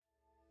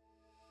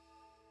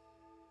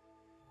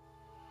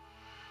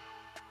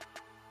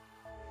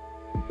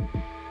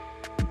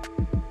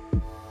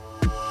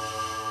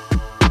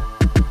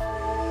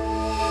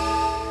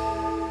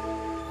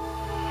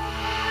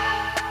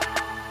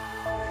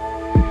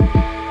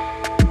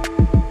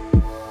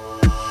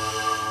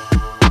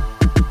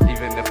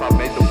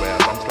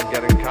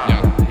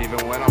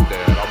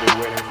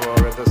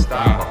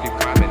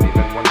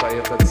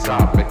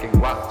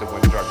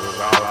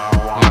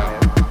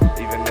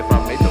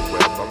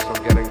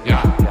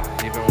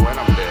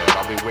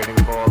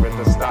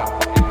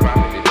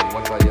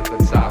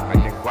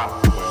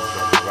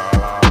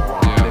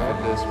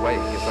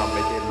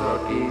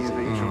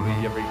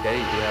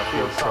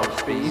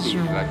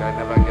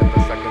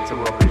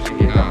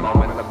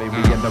moment. Let me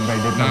reiterate,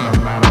 it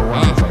doesn't matter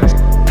what I say.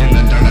 In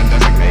the dirt I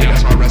designate,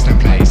 that's my resting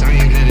place. I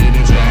ain't headed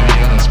into any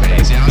other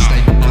space. Yeah, I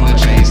stay on the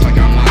chase like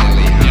I'm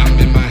Wiley. I'm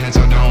in my head,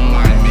 so don't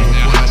mind me.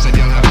 What I said,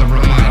 you'll have to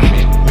remind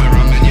me. Where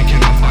I'm at, you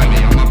cannot find me.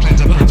 All my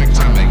plans are perfect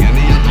timing.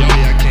 Any other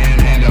way I can't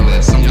handle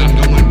it. Something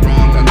going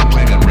wrong and the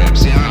planet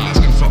rips. Yeah, I'm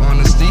asking for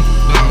honesty,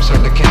 but I'm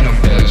served the king of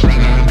fibs.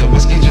 Rather have the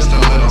whiskey, just a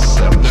little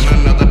sip, then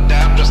another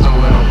dab, just a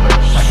little bit.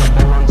 I can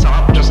pull on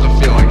top just to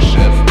feel like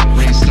shit.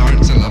 Restart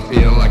till I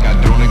feel like I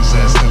don't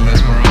exist in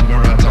this world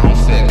where I don't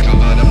fit.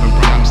 Covered up in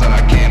problems that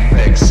I can't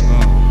fix.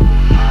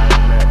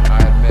 I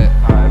admit,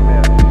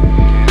 can't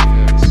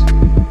fix.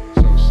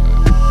 So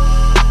sad.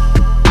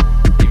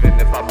 Even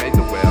if I made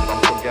the web, I'm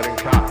still getting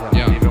caught.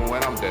 Even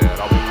when I'm dead,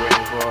 I'll be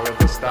waiting for it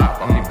to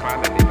stop. I'll keep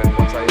climbing even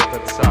once I hit the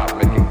top.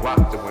 Making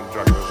guap, doing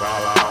drugs is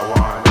all I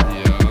want.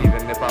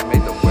 Even if I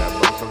made the web,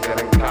 I'm still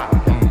getting caught.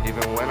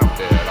 Even when I'm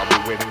dead, I'll be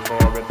waiting for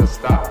it to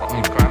stop. I'll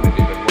keep climbing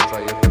even once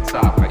I hit the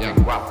top. Making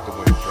guap,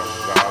 doing drugs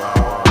is all I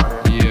want.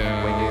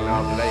 Waking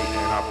up late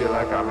and I feel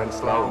like I'm in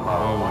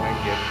slow-mo. Wanna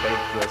get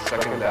baked the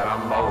second that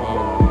I'm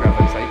mobile.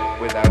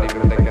 Gravitate without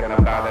even thinking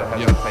about it.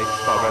 Hesitate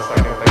for a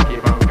second, then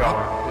keep on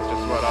going. It's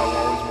just what I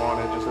always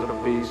wanted, just to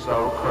be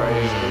so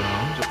crazy.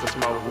 Just to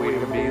smoke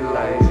weed and be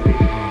lazy.